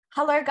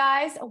Hello,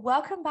 guys.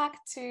 Welcome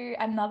back to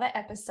another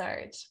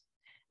episode.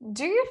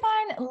 Do you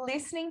find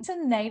listening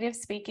to native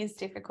speakers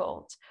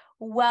difficult?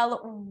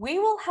 Well, we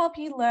will help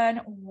you learn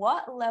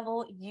what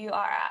level you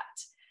are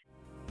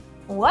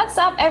at. What's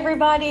up,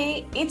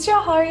 everybody? It's your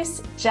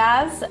host,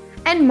 Jazz.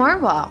 And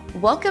Marwa.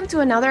 Welcome to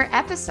another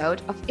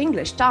episode of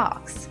English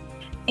Talks.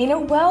 In a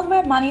world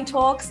where money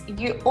talks,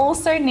 you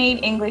also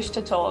need English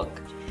to talk.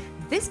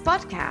 This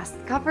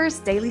podcast covers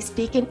daily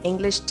speaking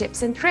English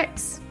tips and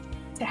tricks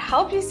to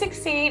help you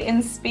succeed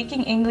in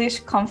speaking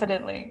English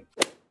confidently.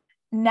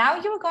 Now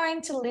you are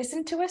going to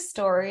listen to a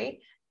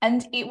story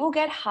and it will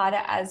get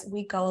harder as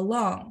we go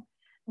along.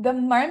 The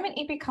moment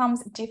it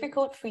becomes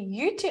difficult for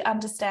you to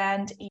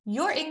understand,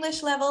 your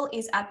English level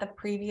is at the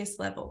previous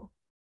level.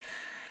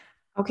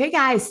 Okay,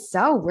 guys,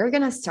 so we're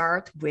going to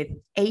start with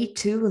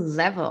A2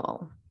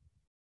 level.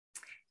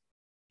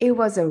 It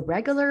was a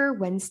regular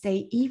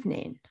Wednesday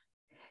evening.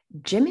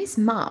 Jimmy's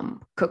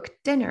mom cooked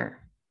dinner,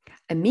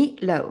 a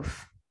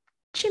meatloaf,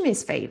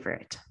 Jimmy's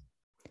favorite.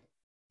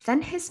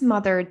 Then his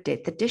mother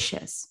did the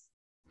dishes.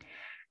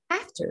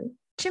 After,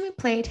 Jimmy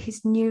played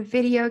his new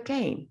video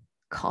game,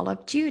 Call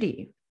of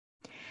Duty.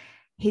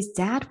 His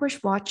dad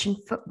was watching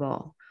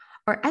football,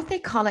 or as they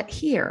call it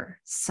here,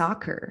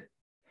 soccer.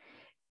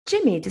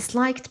 Jimmy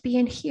disliked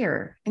being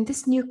here in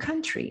this new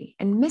country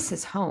and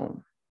misses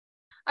home.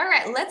 All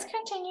right, let's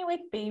continue with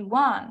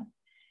B1.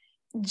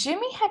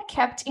 Jimmy had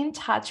kept in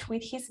touch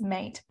with his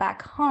mate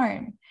back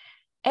home.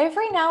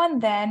 Every now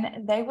and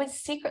then, they would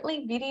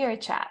secretly video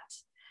chat.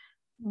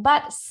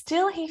 But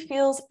still, he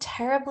feels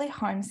terribly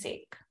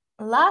homesick.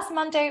 Last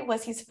Monday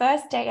was his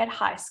first day at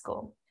high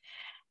school.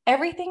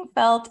 Everything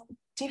felt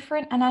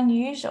different and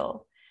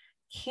unusual.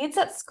 Kids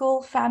at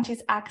school found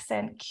his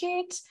accent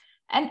cute,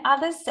 and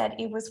others said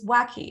it was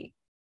wacky.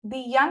 The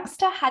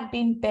youngster had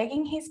been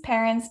begging his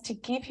parents to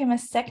give him a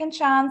second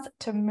chance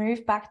to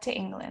move back to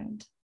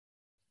England.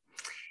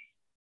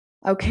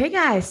 Okay,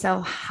 guys,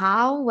 so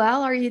how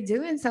well are you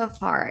doing so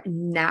far?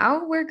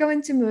 Now we're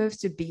going to move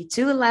to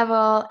B2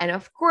 level. And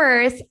of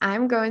course,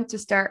 I'm going to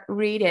start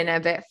reading a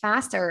bit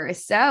faster.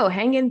 So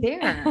hang in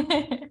there.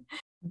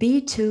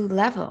 B2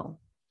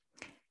 level.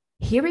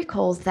 He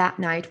recalls that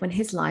night when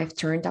his life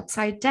turned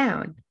upside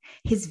down.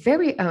 His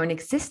very own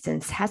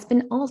existence has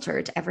been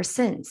altered ever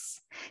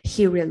since.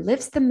 He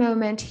relives the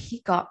moment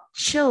he got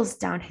chills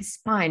down his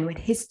spine when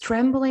his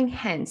trembling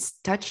hands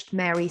touched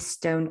Mary's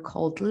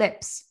stone-cold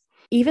lips.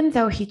 Even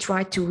though he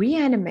tried to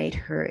reanimate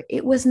her,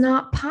 it was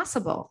not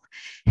possible.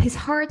 His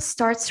heart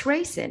starts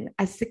racing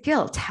as the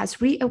guilt has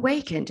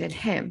reawakened in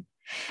him.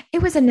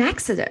 It was an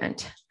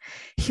accident.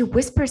 He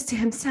whispers to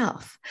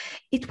himself,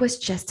 it was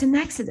just an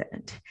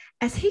accident,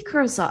 as he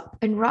curls up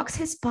and rocks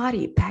his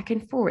body back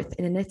and forth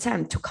in an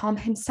attempt to calm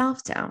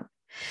himself down.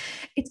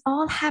 It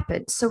all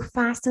happened so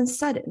fast and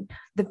sudden.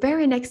 The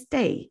very next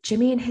day,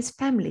 Jimmy and his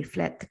family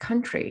fled the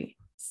country.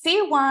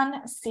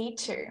 C1,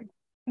 C2.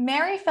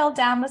 Mary fell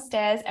down the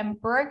stairs and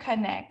broke her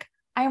neck.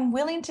 I am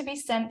willing to be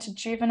sent to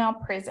juvenile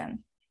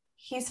prison.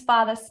 His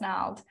father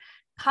snarled,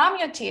 calm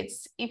your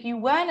tits. If you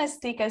weren't as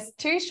thick as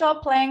two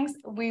short planks,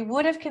 we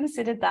would have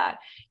considered that.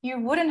 You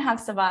wouldn't have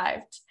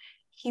survived.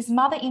 His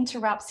mother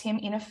interrupts him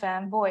in a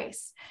firm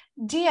voice.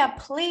 Dear,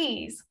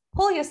 please,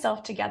 pull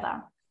yourself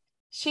together.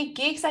 She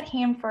gigs at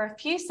him for a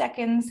few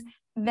seconds.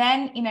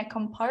 Then, in a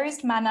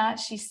composed manner,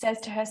 she says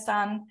to her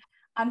son,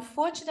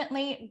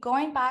 unfortunately,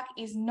 going back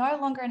is no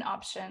longer an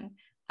option.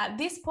 At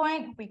this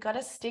point, we got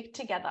to stick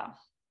together.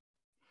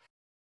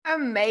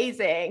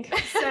 Amazing.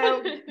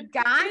 So,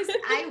 guys,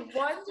 I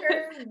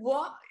wonder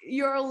what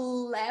your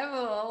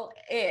level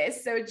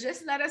is. So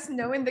just let us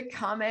know in the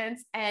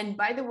comments. And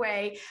by the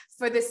way,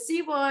 for the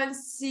C1,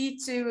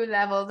 C2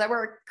 level, there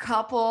were a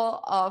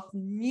couple of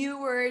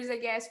new words, I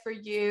guess, for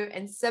you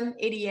and some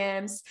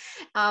idioms.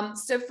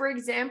 So for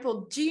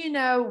example, do you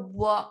know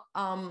what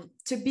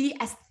to be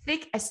as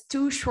thick as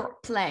two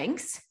short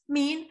planks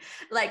mean?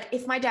 Like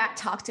if my dad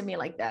talked to me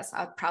like this,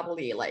 I'd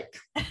probably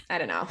I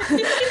don't know.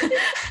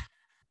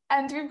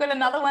 And we've got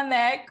another one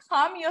there.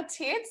 Calm your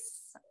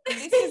tits.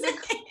 This is a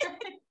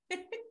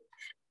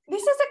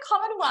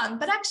common one,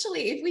 but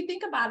actually, if we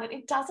think about it,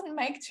 it doesn't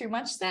make too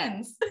much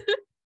sense.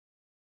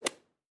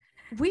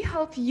 We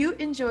hope you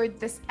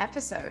enjoyed this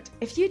episode.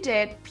 If you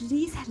did,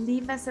 please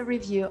leave us a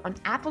review on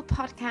Apple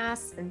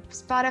Podcasts and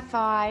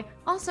Spotify.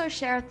 Also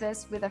share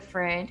this with a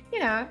friend,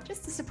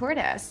 just to support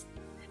us.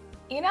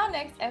 In our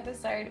next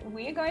episode,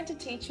 we're going to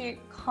teach you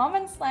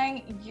common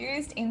slang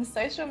used in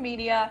social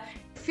media.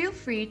 Feel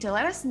free to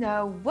let us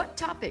know what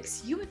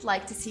topics you would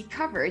like to see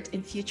covered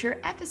in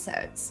future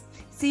episodes.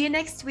 See you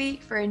next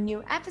week for a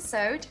new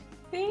episode.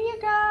 See you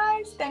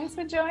guys. Thanks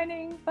for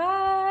joining.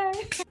 Bye.